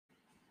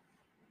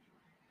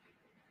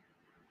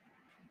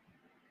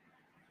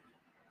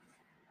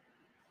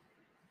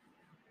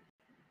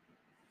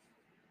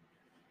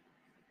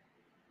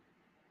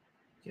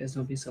You guys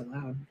don't be so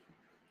loud.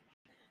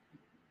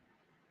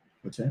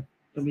 What's that?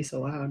 Don't be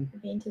so loud.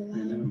 You're being too I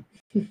loud. know.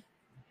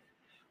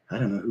 I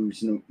don't know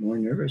who's more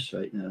nervous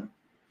right now.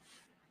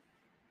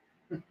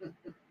 All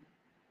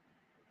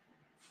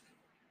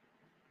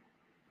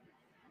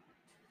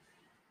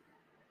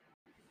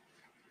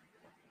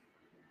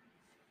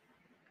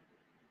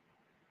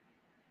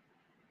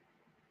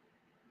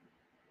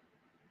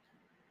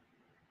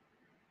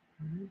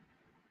right.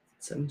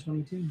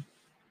 7:22.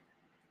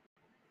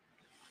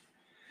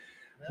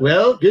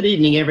 Well, good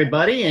evening,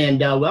 everybody, and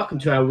welcome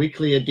to our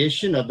weekly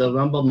edition of the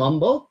Rumble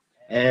Mumble,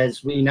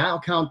 as we now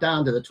count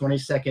down to the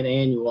 22nd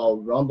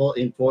annual Rumble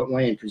in Fort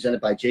Wayne,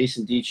 presented by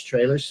Jason Deach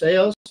Trailer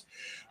Sales.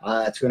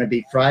 It's going to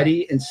be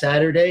Friday and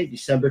Saturday,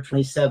 December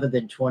 27th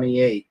and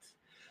 28th.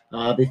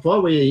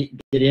 Before we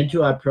get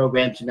into our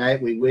program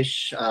tonight, we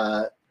wish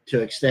to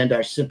extend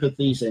our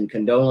sympathies and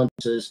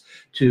condolences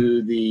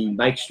to the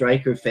Mike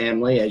Stryker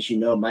family. As you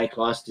know, Mike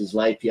lost his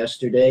life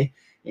yesterday,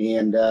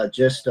 and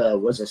just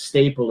was a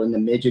staple in the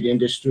midget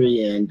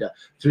industry, and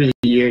through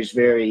the years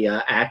very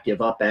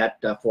active up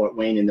at Fort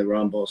Wayne in the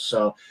Rumble.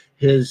 So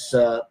his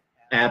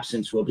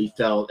absence will be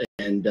felt,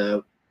 and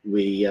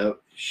we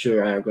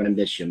sure are going to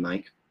miss you,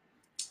 Mike.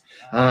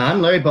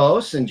 I'm Larry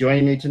Bose, and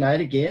joining me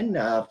tonight again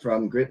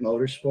from Grit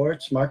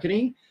Motorsports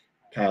Marketing,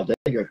 Kyle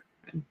Dager.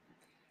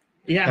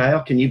 Yeah.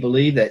 Kyle, can you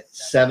believe that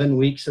 7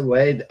 weeks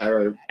away,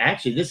 or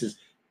actually this is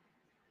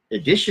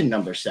edition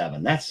number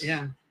 7. That's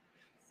Yeah.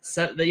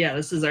 So, yeah,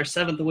 this is our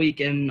 7th week,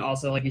 and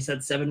also, like you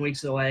said, 7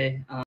 weeks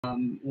away.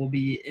 We'll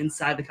be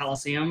inside the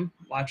Coliseum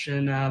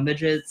watching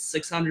midgets,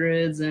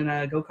 600s,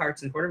 and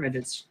go-karts and quarter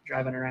midgets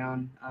driving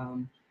around.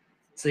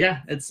 So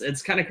yeah,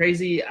 it's kind of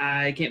crazy.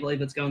 I can't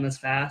believe it's going this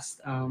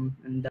fast,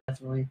 and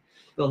definitely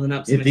building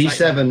up some if these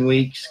excitement. 7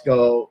 weeks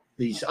go,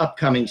 these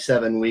upcoming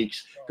 7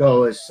 weeks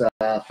go as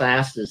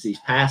fast as these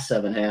past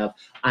 7 have,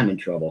 I'm in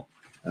trouble.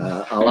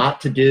 A lot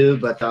to do,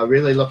 but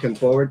really looking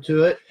forward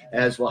to it,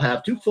 as we'll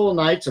have 2 full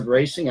nights of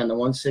racing on the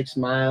 1/6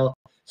 mile,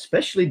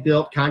 specially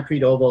built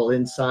concrete oval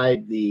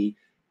inside the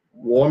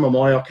War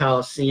Memorial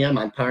Coliseum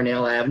on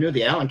Parnell Avenue,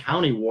 the Allen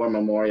County War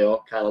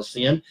Memorial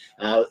Coliseum,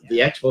 the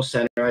Expo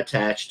Center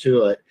attached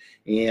to it.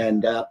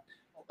 And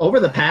over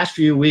the past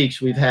few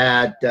weeks, we've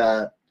had,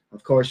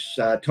 of course,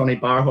 Tony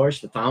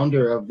Barhorse, the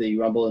founder of the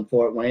Rumble in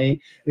Fort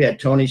Wayne. We had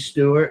Tony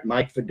Stewart,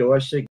 Mike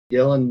Fedorczyk,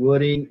 Dylan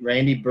Wooding,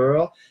 Randy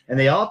Burrell, and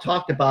they all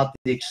talked about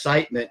the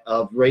excitement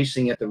of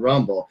racing at the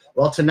Rumble.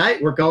 Well,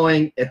 tonight we're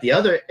going at the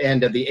other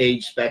end of the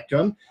age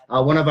spectrum.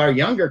 One of our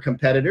younger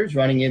competitors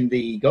running in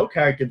the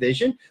go-kart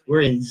division.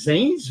 We're in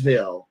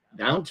Zanesville,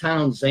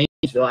 downtown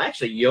Zanesville,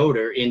 actually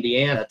Yoder,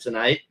 Indiana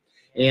tonight.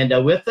 And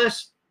with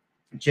us,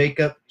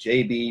 Jacob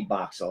J.B.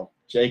 Boxell.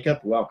 Jacob,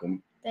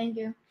 welcome. Thank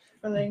you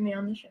for letting me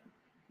on the show.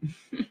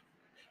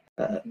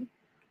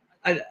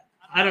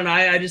 I don't know.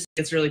 I just think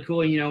it's really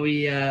cool. You know,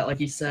 we like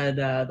you said,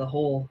 the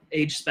whole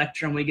age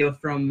spectrum. We go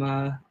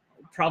from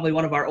probably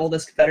one of our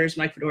oldest competitors,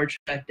 Mike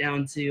Fedorczyk,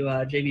 down to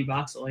JB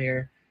Boxell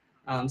here.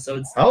 So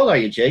it's How old are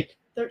you, Jake?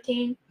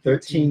 13.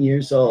 13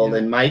 years old. Yeah.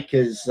 And Mike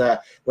is,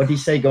 what did he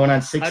say, going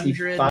on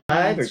 65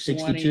 or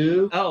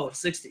 62? Oh,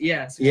 60.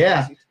 Yeah. 60,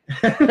 Yeah.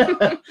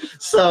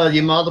 So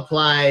you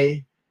multiply,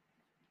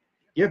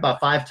 you're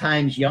about 5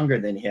 times younger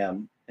than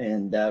him,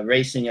 and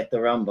racing at the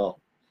Rumble.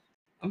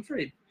 I'm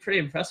pretty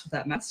impressed with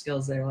that math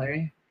skills there,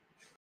 Larry.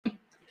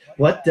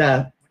 What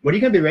are you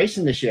going to be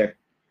racing this year?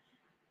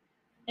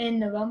 In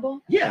the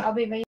Rumble, Yeah. I'll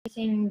be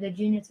racing the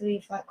Junior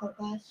 3 flat kart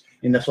class.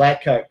 In the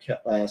flat kart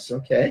class,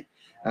 okay.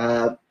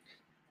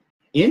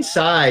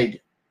 Inside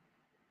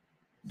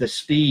the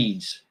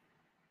speeds,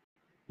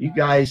 you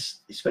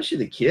guys, especially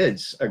the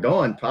kids, are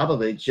going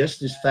probably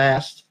just as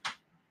fast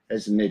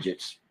as the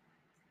midgets.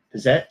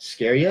 Does that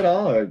scare you at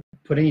all, or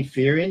put any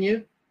fear in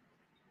you?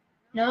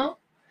 No,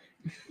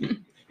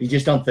 You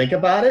just don't think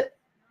about it?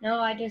 no,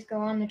 I just go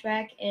on the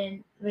track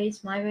and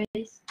race my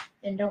race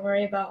and don't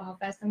worry about how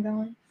fast I'm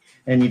going.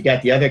 And you've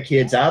got the other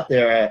kids out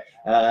there.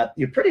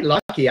 You're pretty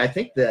lucky. I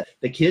think the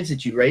kids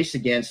that you race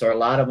against are a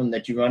lot of them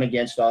that you run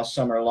against all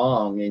summer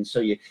long, and so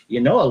you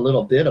know a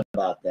little bit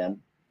about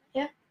them.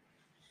 Yeah.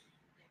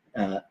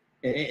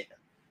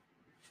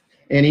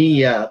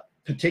 Any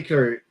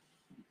particular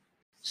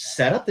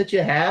setup that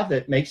you have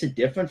that makes it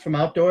different from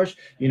outdoors?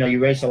 You know, you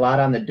race a lot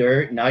on the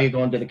dirt. Now you're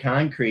going to the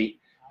concrete.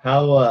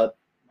 How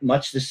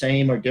much the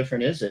same or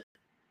different is it?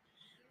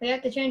 We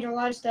have to change a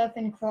lot of stuff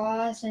in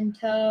cross and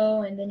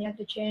toe, and then you have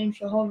to change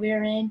the whole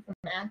rear end from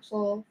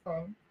axle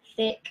from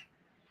thick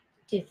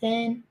to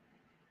thin,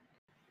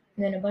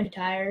 and then a bunch of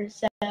tire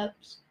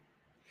setups.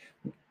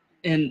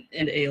 And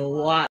a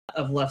lot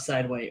of left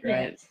side weight,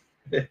 right?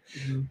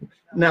 Mm-hmm.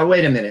 Now,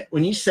 wait a minute.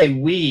 When you say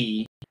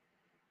we,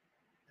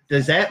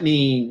 does that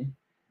mean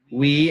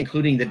we,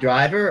 including the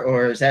driver,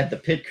 or is that the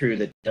pit crew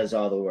that does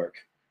all the work?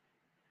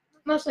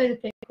 Mostly the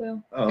pit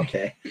crew.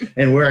 Okay.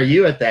 And where are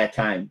you at that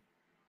time?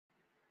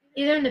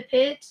 Either in the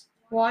pits,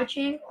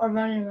 watching, or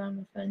running around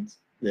with friends.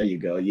 There you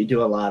go. You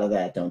do a lot of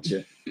that, don't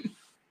you?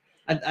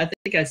 I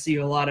think I see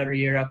you a lot every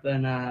year up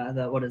in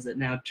the what is it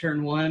now,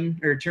 turn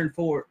 1 or turn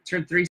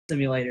 3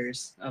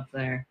 simulators up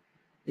there.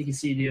 I think you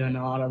see you doing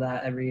a lot of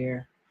that every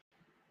year.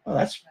 Well,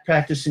 that's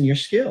practicing your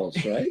skills,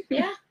 right?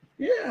 Yeah.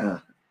 Yeah.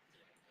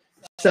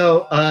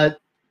 So,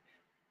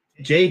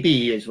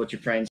 JB is what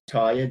your friends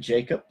call you,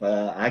 Jacob.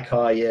 I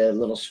call you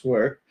Little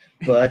Squirt.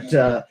 But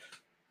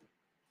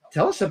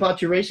tell us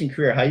about your racing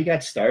career, how you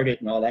got started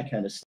and all that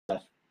kind of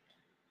stuff.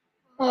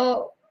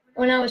 Well,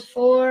 when I was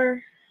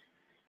 4,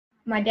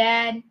 my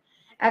dad,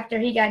 after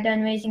he got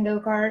done racing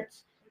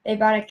go-karts, they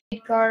bought a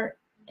kid kart,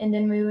 and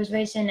then we was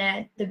racing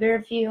at the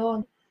beer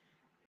field,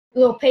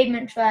 little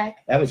pavement track.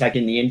 That was like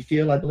in the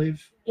infield, I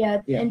believe. Yeah,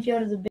 the Yeah.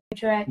 infield of the big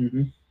track.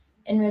 Mm-hmm.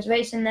 And we was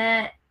racing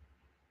that.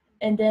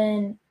 And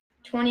then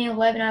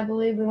 2011, I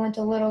believe, we went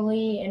to Little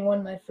League and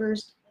won it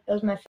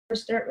was my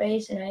first dirt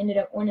race, and I ended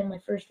up winning my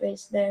first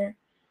race there.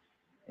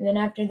 And then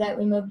after that,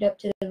 we moved up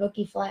to the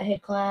rookie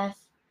flathead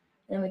class,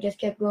 and we just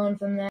kept going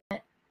from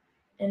that.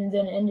 And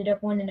then ended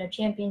up winning a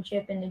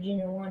championship in the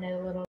Junior 1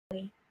 at Little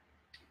League.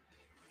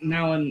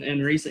 Now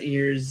in recent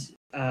years,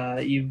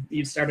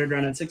 you've started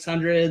running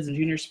 600s and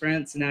junior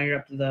sprints, and now you're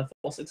up to the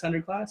full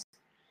 600 class.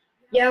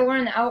 Yeah, we're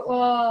in the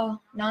outlaw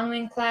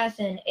non-wing class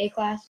and A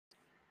class.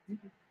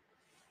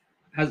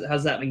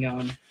 How's that been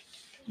going?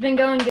 It's been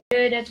going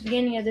good at the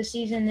beginning of the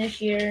season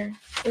this year.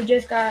 We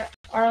just got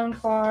our own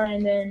car,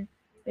 and then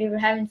we were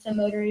having some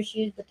motor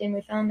issues, but then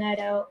we found that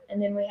out,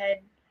 and then we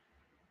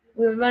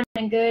were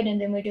running good, and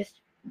then we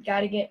just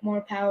got to get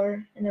more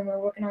power, and then we're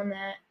working on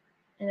that,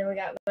 and then we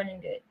got running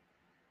good.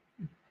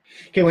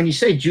 Okay, when you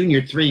say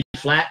Junior 3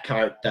 flat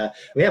cart,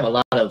 we have a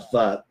lot of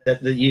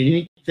the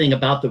unique thing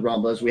about the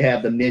Rumble is we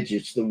have the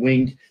midgets, the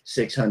winged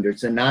 600s,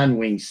 the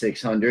non-winged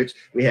 600s.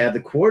 We have the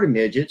quarter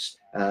midgets.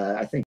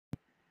 I think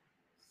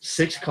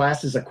 6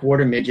 classes of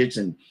quarter midgets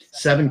and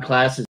 7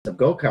 classes of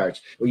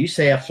go-karts. Well, you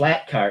say a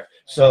flat cart.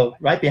 So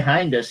right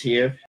behind us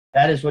here,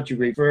 that is what you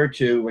refer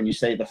to when you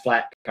say the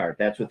flat cart.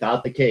 That's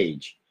without the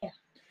cage. Yeah.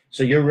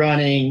 So you're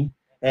running,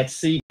 that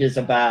seat is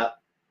about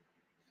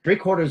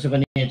 3/4 of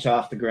an inch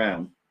off the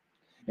ground.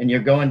 And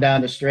you're going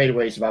down the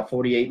straightaways about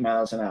 48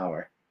 miles an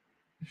hour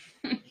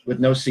with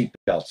no seat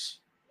belts.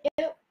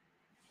 Yep.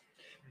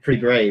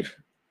 Pretty brave.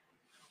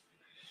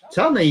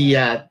 Tell me,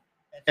 at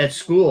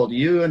school, do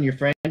you and your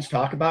friends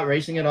talk about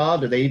racing at all?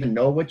 Do they even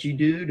know what you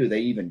do? Do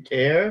they even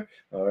care?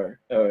 Or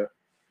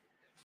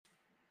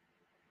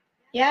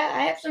Yeah,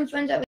 I have some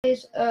friends that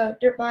race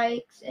dirt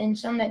bikes and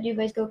some that do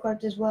race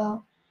go-karts as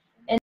well.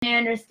 And they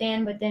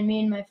understand, but then me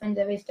and my friends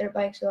that race dirt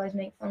bikes always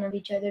make fun of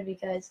each other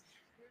because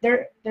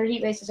their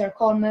heat races are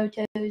called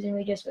motos, and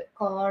we just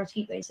call ours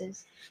heat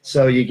races.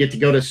 So you get to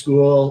go to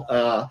school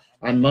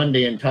on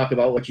Monday and talk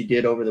about what you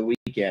did over the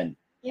weekend.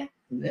 Yeah.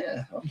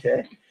 Yeah.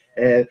 Okay.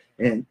 And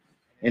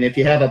if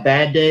you have a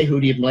bad day,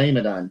 who do you blame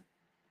it on?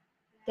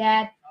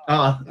 Dad.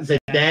 Oh, is it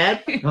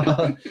Dad?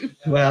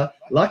 Well,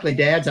 luckily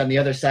Dad's on the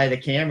other side of the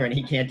camera and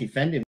he can't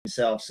defend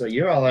himself. So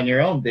you're all on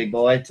your own, big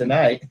boy,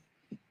 tonight.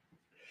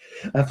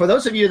 For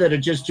those of you that are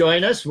just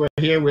joining us, we're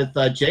here with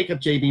Jacob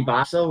JB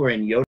Boxell. We're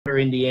in Yoder,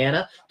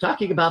 Indiana,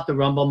 talking about the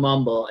Rumble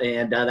Mumble,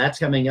 and that's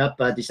coming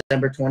up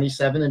December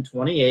 27 and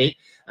 28.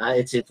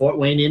 It's in Fort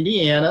Wayne,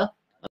 Indiana.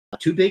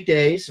 2 big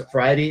days, a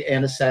Friday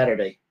and a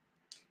Saturday.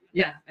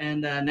 Yeah,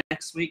 and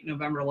next week,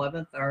 November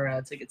 11th,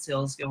 our ticket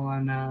sales go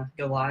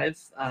live.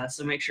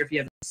 So make sure if you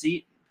have a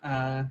seat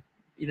that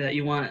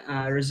you want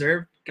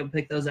reserved, come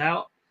pick those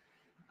out.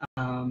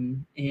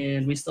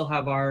 And we still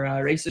have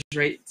our racers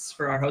rates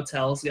for our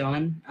hotels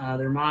going.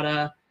 The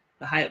Ramada,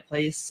 the Hyatt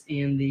Place,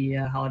 and the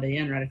Holiday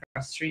Inn right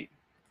across the street.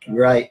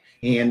 Right.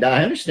 And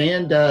I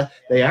understand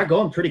they are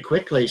going pretty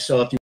quickly.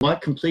 So if you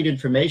want complete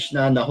information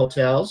on the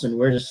hotels and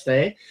where to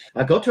stay,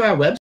 go to our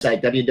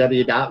website,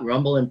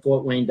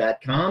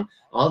 www.rumbleinfortwayne.com.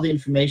 All the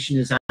information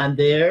is on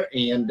there,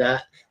 and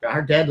there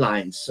are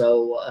deadlines.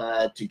 So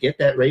to get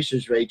that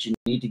racer's rate, you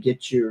need to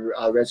get your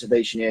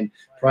reservation in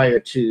prior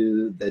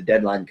to the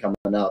deadline coming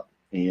up.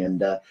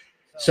 And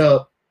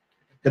so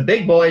the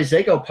big boys,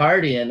 they go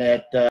partying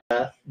at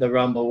the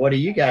Rumble. What do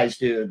you guys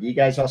do? Do you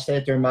guys all stay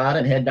at the Ramada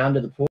and head down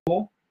to the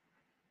pool?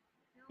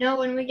 No,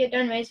 when we get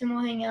done racing,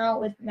 we'll hang out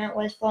with Matt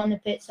Westfall on the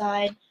pit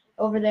side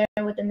over there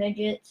with the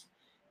midgets.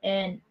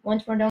 And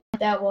once we're done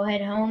with that, we'll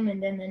head home,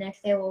 and then the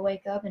next day we'll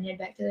wake up and head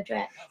back to the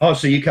track. Oh,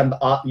 so you come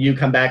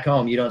back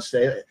home. You don't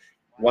stay.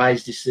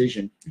 Wise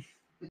decision.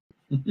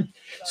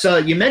 So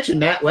you mentioned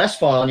Matt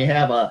Westfall, and you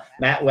have a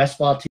Matt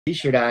Westfall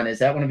T-shirt on. Is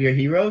that one of your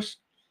heroes?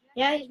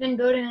 Yeah, he's been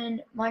building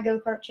my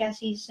go-kart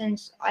chassis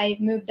since I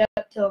moved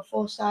up to a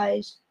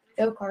full-size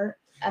go-kart.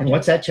 And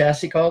what's that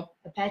chassis called?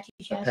 Apache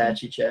chassis.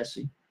 Apache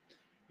chassis.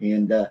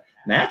 And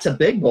Matt's a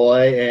big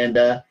boy,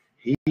 and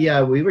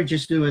we were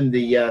just doing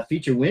the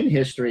feature win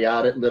history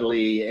out at Little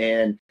League,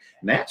 and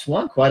Matt's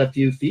won quite a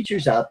few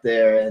features out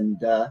there.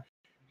 And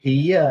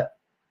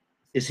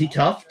is he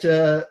tough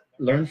to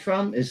learn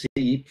from? Is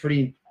he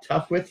pretty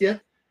tough with you?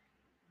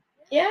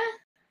 Yeah.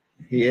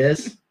 He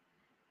is.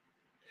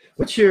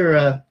 What's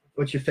your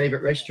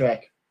favorite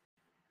racetrack?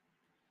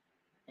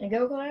 In a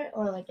go-kart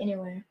or like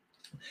anywhere?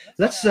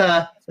 Let's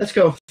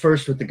go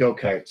first with the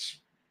go-karts.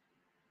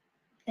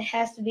 It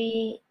has to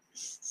be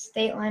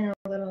state line or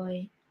Little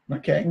League.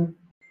 Okay.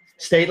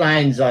 State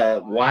line's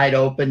a wide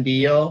open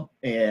deal,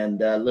 and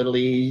Little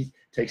League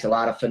takes a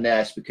lot of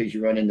finesse because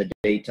you run in the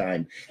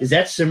daytime. Is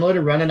that similar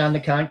to running on the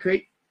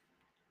concrete?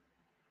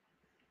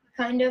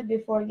 Kind of,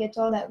 before it gets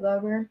all that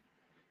rubber.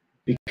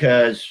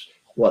 Because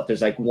what?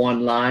 There's like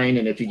one line,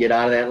 and if you get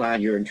out of that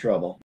line, you're in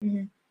trouble.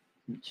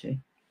 Mm-hmm. Okay.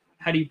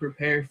 How do you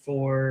prepare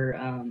for,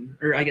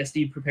 or I guess, do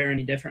you prepare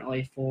any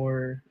differently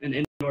for an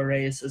indoor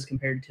race as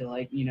compared to,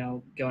 like, you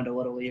know, going to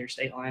Little League or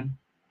state line?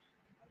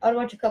 I'd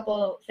watch a couple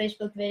of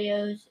Facebook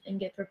videos and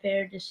get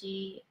prepared to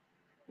see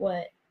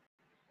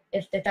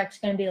if the track's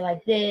going to be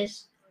like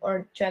this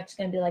or the track's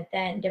going to be like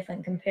that and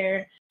different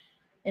compare.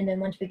 And then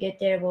once we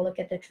get there, we'll look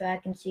at the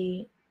track and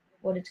see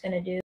what it's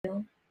going to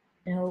do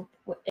and hope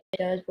it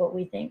does what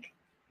we think.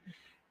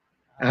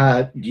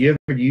 Do you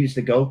ever use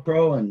the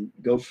GoPro and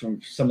go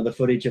from some of the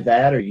footage of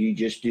that, or you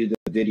just do the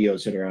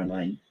videos that are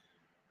online?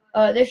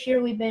 This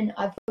year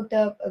I've hooked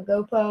up a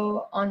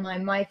GoPro on my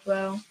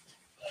micro,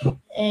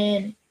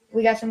 and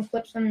we got some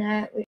clips from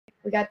that.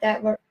 We got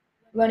that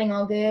running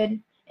all good,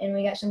 and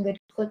we got some good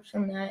clips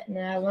from that, and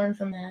I learned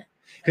from that.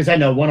 Because I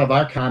know one of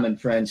our common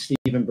friends,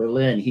 Stephen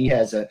Berlin, he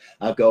has a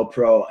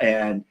GoPro,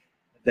 and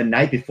the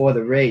night before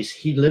the race,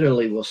 he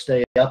literally will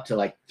stay up to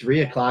like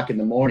 3 o'clock in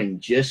the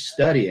morning just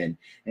studying.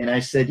 And I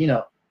said, you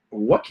know,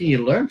 what can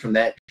you learn from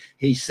that?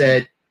 He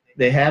said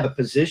they have a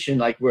position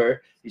like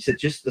where, he said,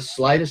 just the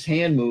slightest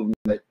hand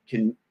movement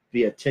can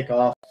be a tick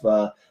off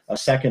a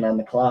second on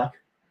the clock.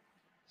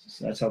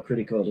 So that's how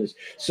critical it is.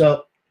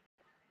 So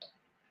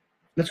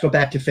let's go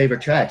back to favorite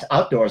tracks.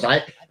 Outdoors,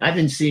 I've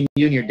been seeing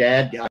you and your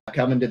dad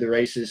coming to the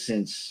races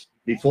since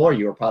before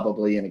you were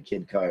probably in a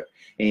kid kart.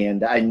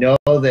 And I know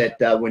that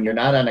when you're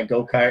not on a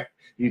go-kart,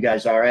 you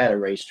guys are at a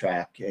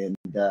racetrack. And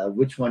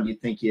which one do you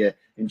think you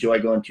enjoy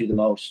going to the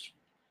most?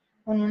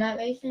 When we're not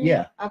racing?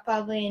 Yeah. I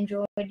probably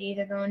enjoyed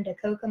either going to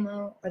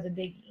Kokomo or the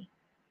Big E.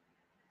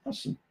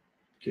 Awesome.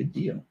 Good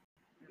deal.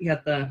 You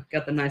got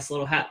the nice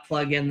little hat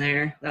plug in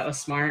there. That was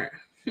smart.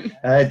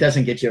 It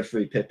doesn't get you a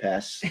free pit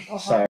pass.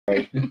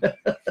 Sorry.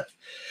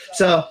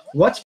 So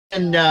what's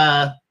been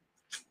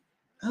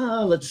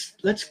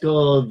let's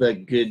go the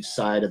good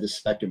side of the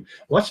spectrum.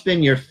 What's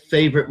been your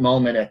favorite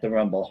moment at the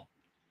Rumble?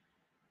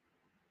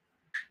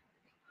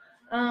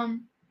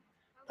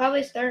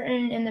 Probably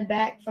starting in the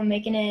back from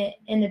making it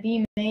in the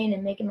B main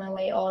and making my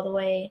way all the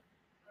way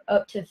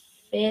up to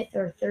 5th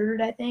or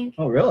 3rd, I think.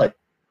 Oh, really?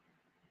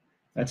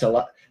 That's a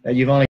lot.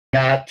 You've only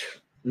got,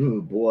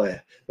 oh boy,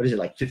 what is it,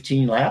 like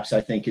 15 laps,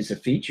 I think, is a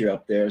feature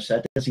up there. So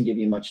that doesn't give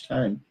you much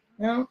time.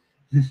 No.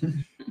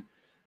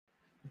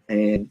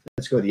 And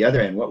let's go to the other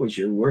end. What was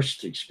your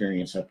worst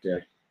experience up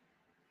there?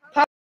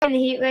 Probably in the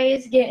heat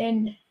race,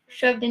 getting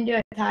shoved into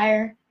a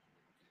tire.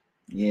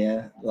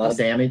 Yeah, a lot of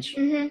damage.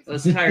 Mm-hmm.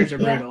 Those tires are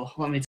brutal,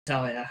 let me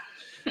tell you.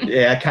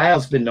 Yeah,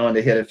 Kyle's been known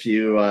to hit a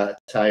few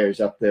tires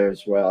up there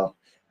as well.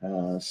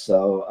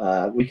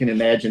 So we can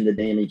imagine the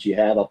damage you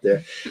have up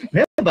there. We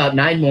have about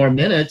 9 more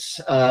minutes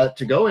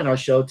to go in our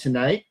show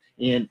tonight.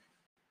 And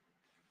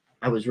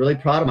I was really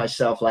proud of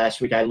myself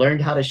last week. I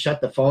learned how to shut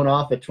the phone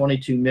off at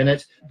 22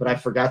 minutes, but I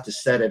forgot to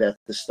set it at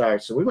the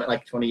start. So we went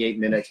like 28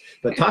 minutes.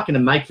 But talking to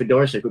Mike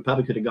Fedorsik, we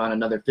probably could have gone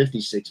another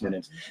 56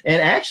 minutes.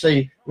 And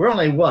actually, we're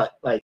only, what,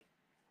 like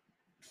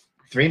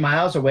 3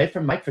 miles away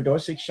from Mike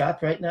Fedorsik's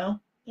shop right now?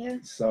 Yeah.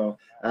 So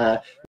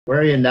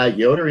we're in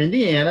Yoder,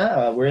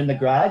 Indiana. We're in the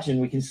garage, and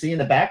we can see in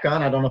the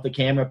background, I don't know if the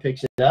camera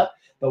picks it up,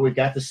 but we've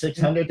got the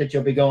 600 that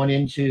you'll be going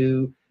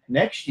into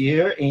next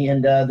year.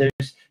 And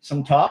there's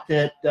some talk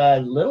that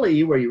Little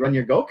E, where you run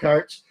your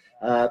go-karts,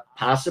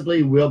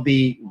 possibly will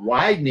be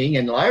widening,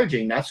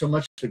 enlarging, not so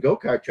much the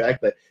go-kart track,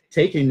 but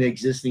taking the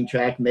existing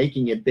track,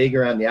 making it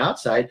bigger on the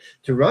outside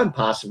to run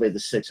possibly the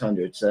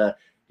 600s.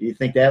 Do you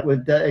think that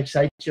would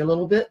excite you a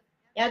little bit?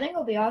 Yeah, I think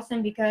it'll be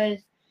awesome because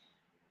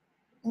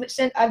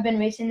since I've been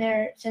racing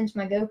there since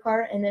my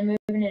go-kart and then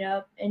moving it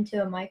up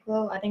into a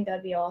micro, I think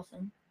that'd be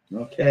awesome.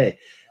 Okay.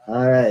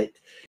 All right.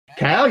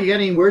 Kyle, you got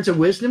any words of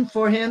wisdom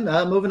for him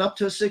moving up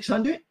to a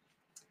 600?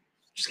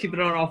 Just keep it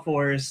on all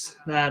fours.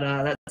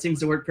 That seems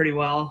to work pretty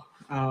well.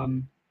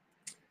 And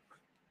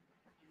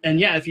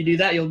yeah, if you do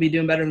that, you'll be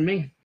doing better than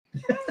me.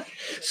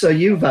 So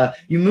you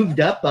moved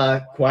up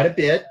quite a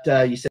bit.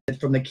 You said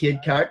from the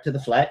kid kart to the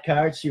flat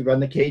karts. You run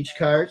the cage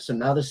karts, and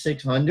now the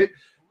 600.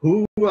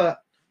 Who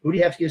do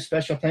you have to give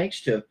special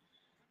thanks to?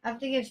 I have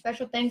to give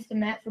special thanks to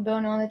Matt for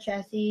building all the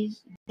chassis,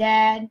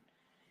 Dad,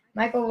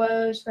 Michael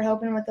Rose for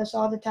helping with us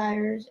all the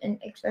tires, and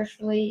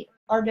especially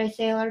RJ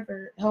Saylor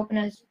for helping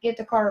us get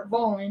the car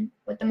rolling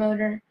with the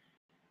motor,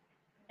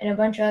 and a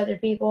bunch of other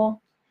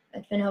people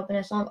that's been helping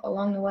us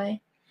along the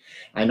way.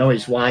 I know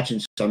he's watching,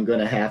 so I'm going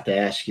to have to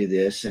ask you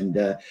this, and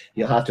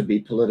you'll have to be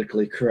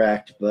politically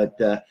correct, but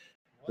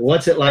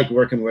what's it like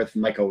working with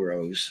Michael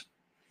Rose?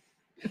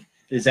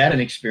 Is that an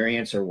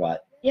experience or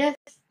what? Yes.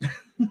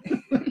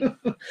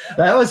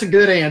 That was a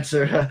good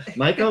answer.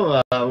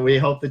 Michael, we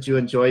hope that you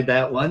enjoyed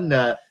that one.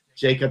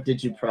 Jacob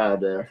did you proud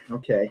there.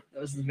 Okay.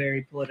 That was the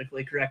very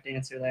politically correct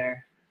answer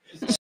there.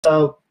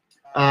 So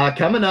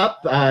coming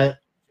up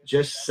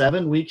just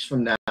 7 weeks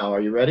from now, are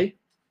you ready?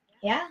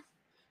 Yeah.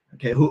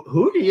 Okay.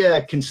 Who do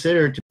you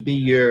consider to be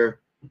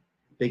your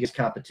biggest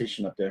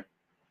competition up there?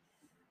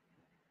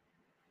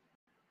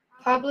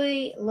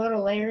 Probably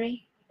little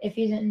Larry, if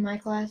he's in my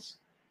class.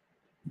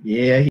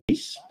 Yeah,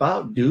 he's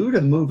about due to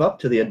move up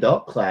to the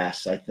adult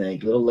class, I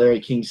think. Little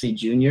Larry Kingsley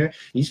Jr.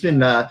 He's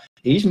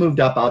moved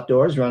up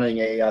outdoors running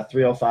a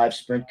 305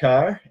 sprint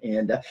car,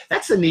 and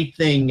that's a neat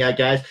thing,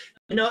 guys.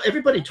 You know,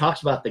 everybody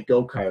talks about the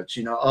go-karts.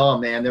 You know, oh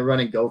man, they're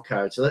running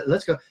go-karts.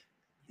 Let's go.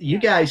 You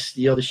guys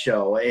steal the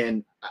show,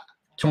 and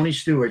Tony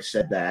Stewart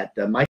said that.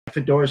 Mike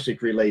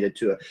Fedorczyk related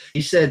to it.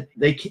 He said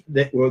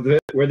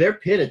where they're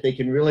pitted, they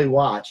can really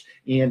watch,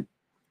 and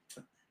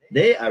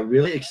they are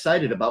really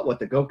excited about what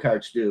the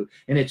go-karts do.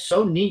 And it's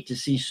so neat to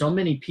see so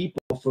many people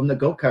from the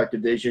go-kart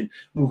division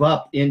move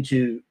up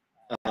into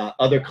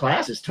other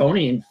classes.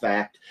 Tony, in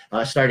fact,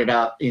 started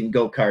out in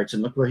go-karts,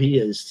 and look where he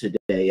is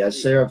today.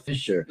 Sarah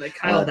Fisher. The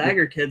Kyle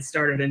Dager kid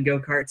started in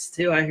go-karts,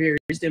 too. I hear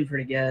he's doing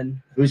pretty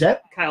good. Who's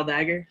that? Kyle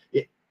Dager.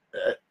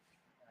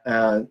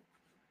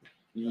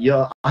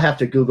 Yeah, I'll have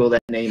to Google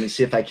that name and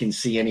see if I can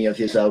see any of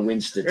his win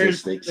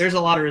statistics. There's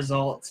a lot of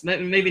results.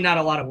 Maybe not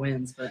a lot of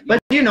wins, but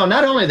you know,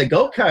 not only the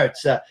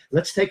go-karts.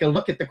 Let's take a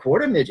look at the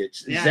quarter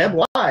midgets. Yeah. Zeb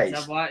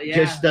Wise, yeah.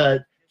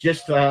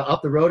 just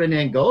up the road in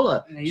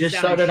Angola. Just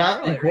started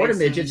out in quarter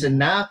midgets, and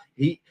now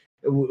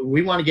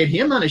we want to get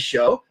him on a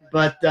show,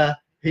 but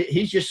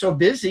he's just so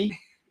busy.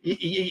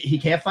 He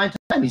can't find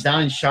time. He's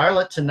down in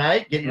Charlotte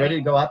tonight, getting ready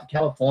to go out to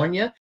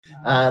California.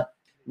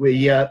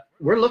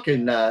 We're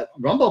looking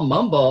Rumble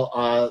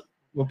Mumble.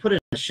 We'll put in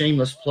a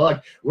shameless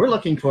plug. We're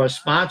looking for a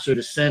sponsor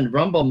to send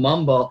Rumble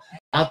Mumble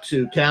out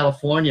to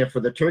California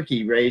for the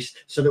turkey race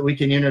so that we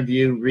can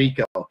interview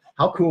Rico.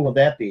 How cool would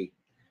that be?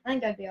 I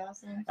think that'd be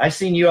awesome. I've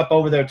seen you up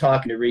over there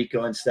talking to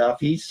Rico and stuff.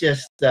 He's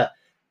just the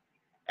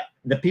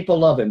people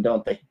love him,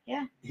 don't they?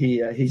 Yeah.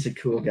 He's a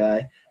cool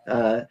guy.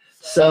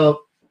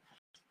 So.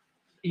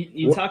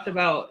 You talked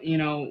about, you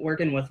know,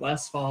 working with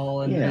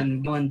Westfall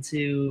and going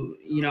to,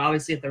 you know,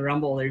 obviously at the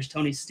Rumble, there's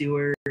Tony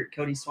Stewart,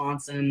 Cody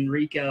Swanson,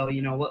 Rico.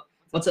 You know,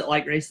 what's it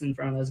like racing in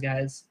front of those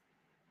guys?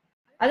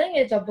 I think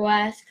it's a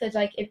blast because,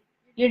 like, if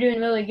you're doing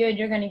really good,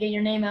 you're going to get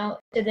your name out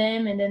to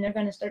them, and then they're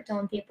going to start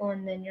telling people,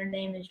 and then your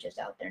name is just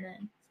out there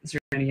then. Is there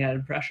any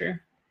added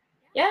pressure?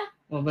 Yeah.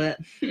 A little bit?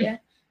 Yeah.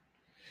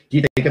 Do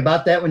you think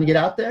about that when you get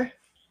out there?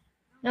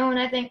 No, when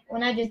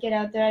I just get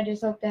out there, I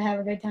just hope to have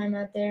a good time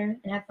out there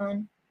and have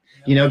fun.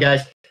 You know,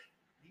 guys,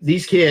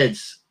 these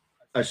kids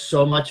are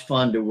so much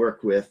fun to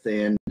work with.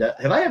 And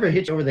have I ever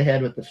hit you over the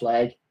head with the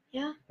flag?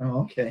 Yeah.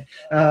 Oh, okay.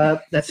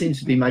 That seems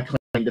to be my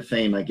claim to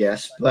fame, I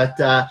guess.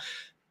 But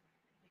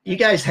you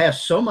guys have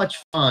so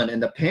much fun,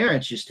 and the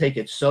parents just take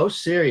it so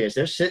serious.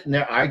 They're sitting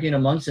there arguing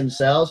amongst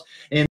themselves,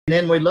 and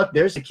then we look,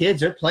 there's the kids.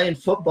 They're playing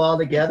football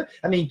together.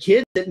 I mean,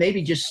 kids that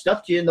maybe just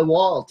stuffed you in the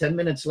wall. 10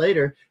 minutes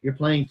later, you're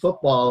playing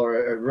football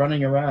or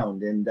running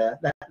around, and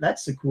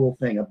that's the cool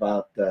thing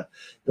about the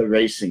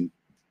racing.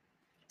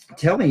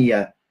 Tell me,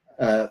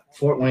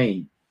 Fort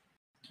Wayne,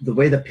 the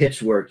way the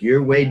pits work,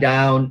 you're way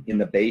down in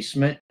the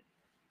basement.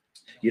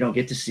 You don't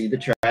get to see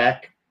the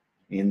track,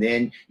 and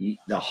then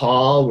the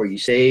hall where you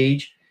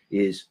stage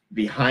is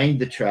behind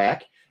the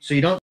track, so you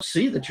don't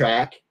see the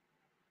track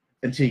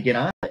until you get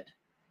on it.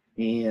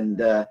 And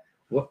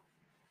what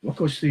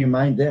goes through your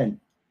mind then?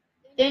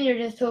 Then you're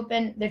just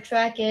hoping the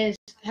track is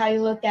how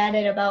you looked at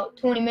it about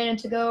 20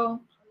 minutes ago,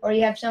 or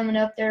you have someone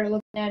up there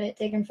looking at it,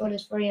 taking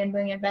photos for you, and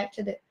bringing it back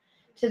to the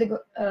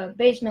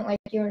basement, like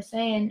you were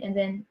saying. And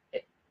then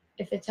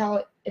if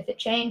it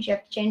changed, you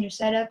have to change your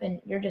setup,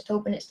 and you're just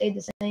hoping it stayed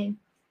the same.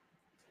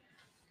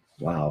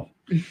 Wow,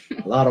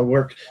 a lot of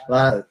work, a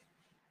lot of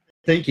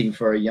thinking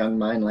for a young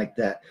mind like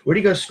that. Where do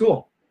you go to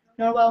school?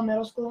 Norwell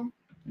Middle School.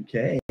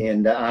 Okay,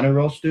 and honor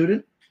roll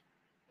student?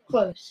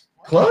 Close.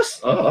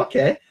 Close? Oh,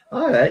 okay.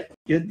 All right,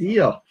 good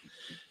deal.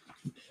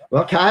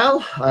 Well, Kyle,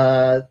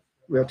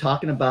 we were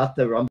talking about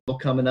the Rumble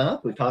coming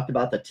up. We talked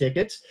about the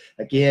tickets.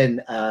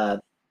 Again,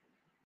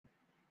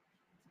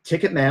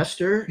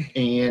 Ticketmaster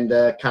and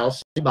Kyle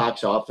City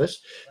box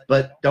office.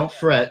 But don't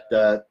fret.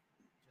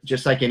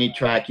 Just like any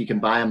track, you can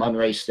buy them on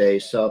race day.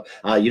 So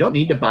you don't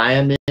need to buy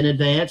them in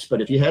advance.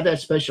 But if you have that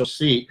special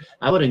seat,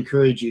 I would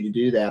encourage you to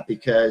do that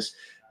because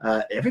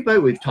everybody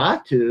we've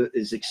talked to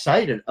is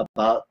excited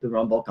about the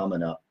Rumble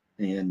coming up.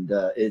 And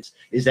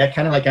is that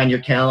kind of like on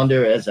your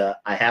calendar as a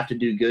I have to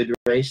do good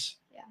race?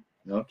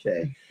 Yeah.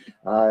 Okay.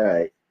 All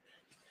right.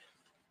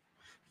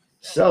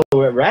 So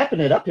we're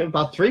wrapping it up here.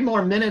 About 3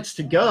 more minutes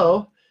to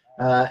go.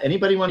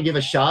 Anybody want to give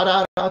a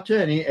shout out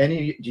to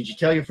any? Did you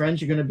tell your friends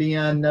you're going to be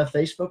on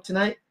Facebook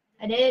tonight?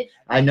 I did.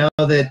 I know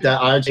that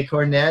RJ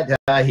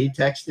Cornett, he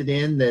texted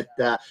in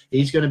that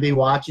he's going to be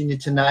watching you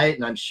tonight,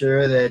 and I'm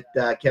sure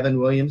that Kevin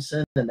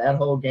Williamson and that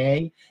whole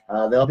gang,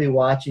 they'll be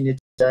watching you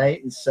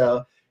tonight. And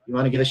so you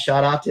want to give a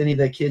shout out to any of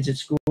the kids at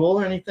school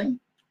or anything?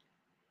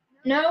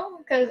 No,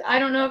 because I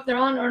don't know if they're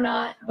on or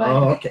not. But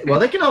oh, okay. Well,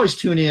 they can always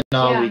tune in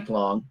all week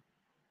long.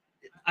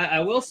 I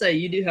will say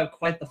you do have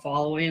quite the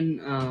following.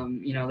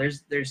 You know,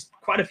 there's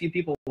quite a few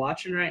people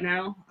watching right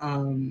now.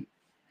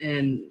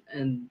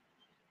 And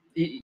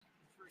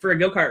for a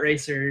go-kart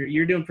racer,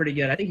 you're doing pretty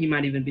good. I think you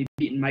might even be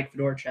beating Mike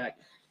Fedorchak.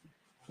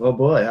 Oh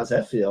boy, how's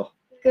that feel?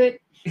 Good.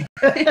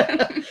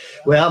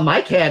 Well,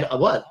 Mike had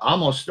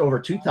almost over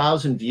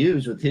 2,000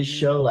 views with his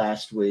show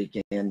last week,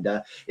 and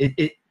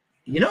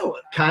you know,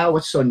 Kyle,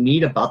 what's so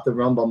neat about the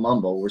Rumble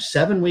Mumble? We're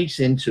 7 weeks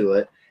into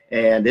it,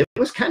 and it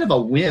was kind of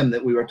a whim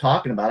that we were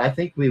talking about. I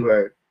think we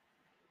were,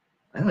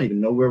 I don't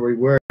even know where we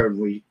were.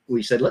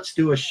 We said, let's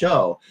do a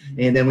show,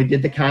 and then we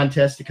did the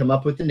contest to come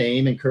up with the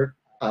name, and Kurt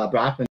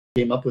Brockman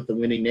came up with the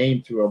winning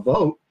name through a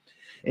vote,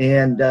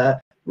 and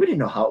we didn't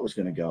know how it was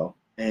going to go,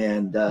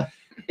 and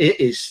it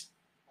is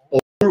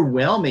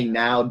overwhelming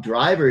now.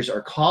 Drivers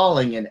are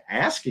calling and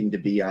asking to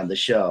be on the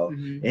show,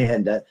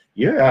 and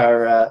you're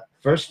our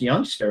first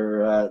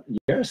youngster.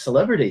 You're a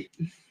celebrity.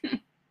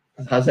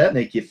 How's that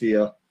make you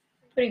feel?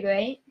 Pretty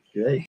great.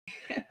 Good.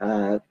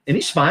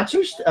 Any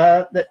sponsors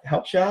that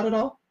helped you out at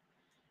all?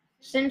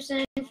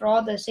 Simpson for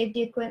all the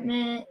safety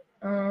equipment.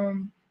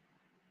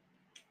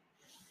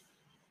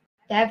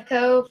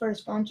 Davco for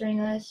sponsoring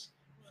us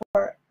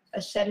for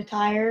a set of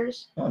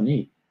tires. Oh,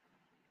 neat.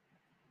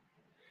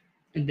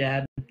 And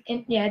Dad.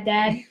 And, yeah,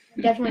 Dad.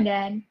 Definitely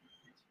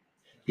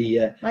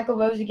Dad. Michael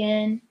Rose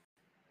again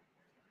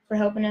for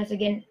helping us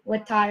again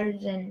with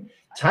tires and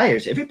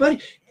tires.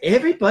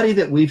 Everybody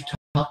that we've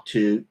talked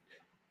to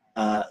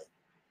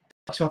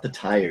talks about the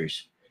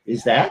tires.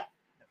 Is that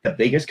the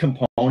biggest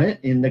component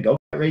in the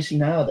go-kart racing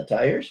now, the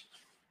tires?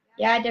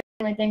 Yeah, I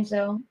definitely think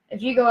so.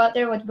 If you go out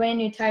there with brand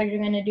new tires, you're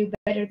going to do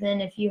better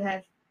than if you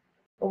have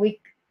a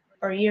week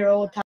or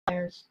year-old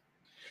tires.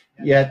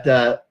 Yet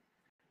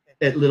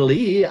at Little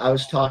E, I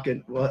was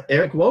talking,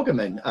 Eric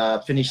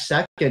Wogeman finished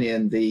second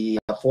in the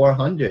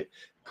 400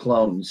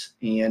 clones,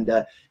 and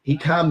he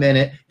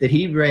commented that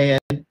he ran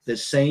the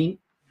same,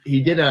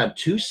 he did it on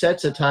 2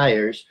 sets of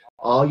tires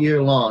all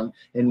year long,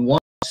 and one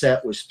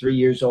set was 3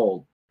 years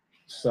old.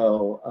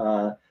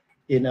 So,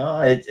 you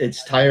know,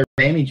 it's tire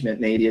management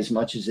maybe as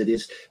much as it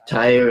is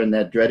tire and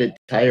that dreaded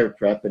tire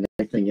prep and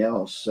everything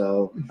else.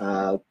 So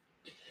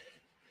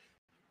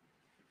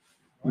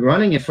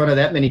running in front of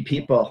that many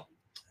people,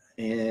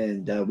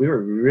 and we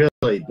were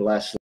really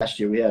blessed last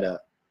year. We had a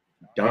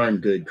darn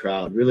good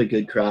crowd, really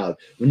good crowd.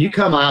 When you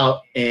come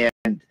out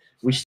and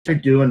we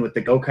start doing with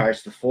the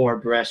go-karts, the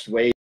 4-breast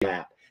wave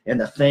lap, and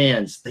the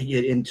fans, they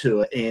get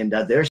into it, and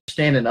they're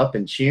standing up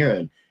and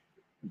cheering.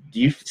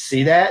 Do you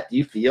see that? Do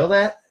you feel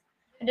that?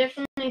 I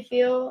definitely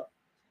feel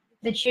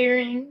the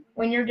cheering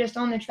when you're just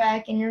on the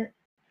track and you're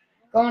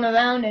going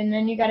around and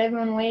then you got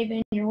everyone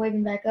waving, you're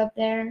waving back up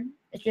there.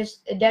 It's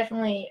just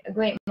definitely a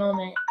great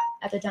moment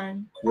at the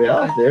time.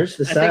 Well, there's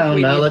the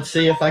sound. Now let's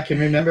see if I can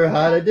remember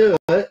how to do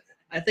it.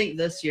 I think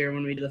this year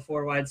when we do the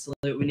 4-wide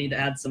salute, we need to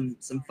add some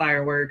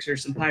fireworks or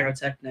some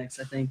pyrotechnics.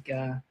 I think.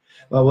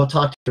 Well, we'll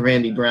talk to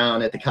Randy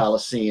Brown at the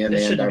Coliseum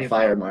and our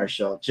fire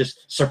marshal.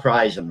 Just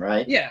surprise him,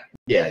 right? Yeah.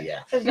 Yeah.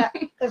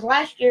 Because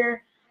last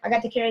year I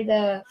got to carry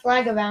the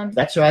flag around.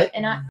 That's right.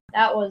 And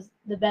that was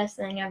the best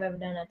thing I've ever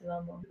done at the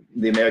Rumble.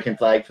 The American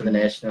flag for the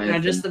national anthem.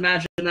 Now just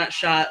imagine that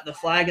shot, the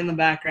flag in the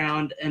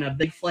background and a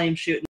big flame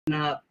shooting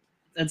up.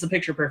 That's a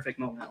picture-perfect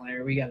moment,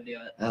 Larry. We got to do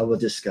it. We'll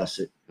discuss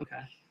it.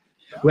 Okay.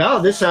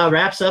 Well, this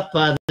wraps up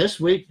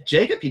this week.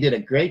 Jacob, you did a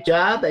great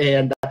job,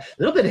 and a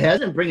little bit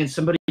hesitant bringing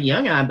somebody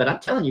young on, but I'm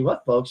telling you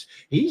what, folks,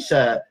 he's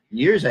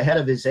years ahead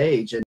of his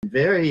age, and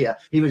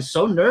he was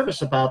so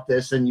nervous about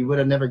this, and you would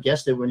have never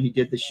guessed it when he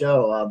did the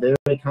show.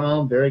 Very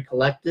calm, very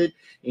collected,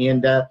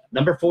 and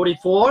number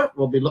 44,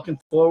 we'll be looking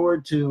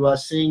forward to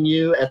seeing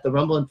you at the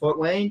Rumble in Fort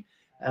Wayne,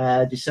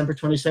 December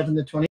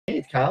 27th to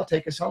 28th. Kyle,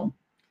 take us home.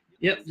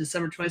 Yep,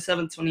 December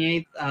 27th,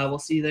 28th. We'll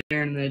see you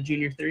there in the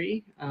Junior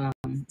 3.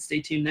 Stay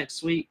tuned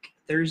next week,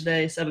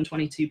 Thursday,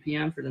 7:22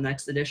 p.m. for the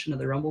next edition of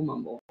the Rumble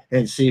Mumble.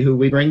 And see who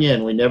we bring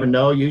in. We never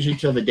know, usually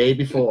till the day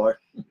before.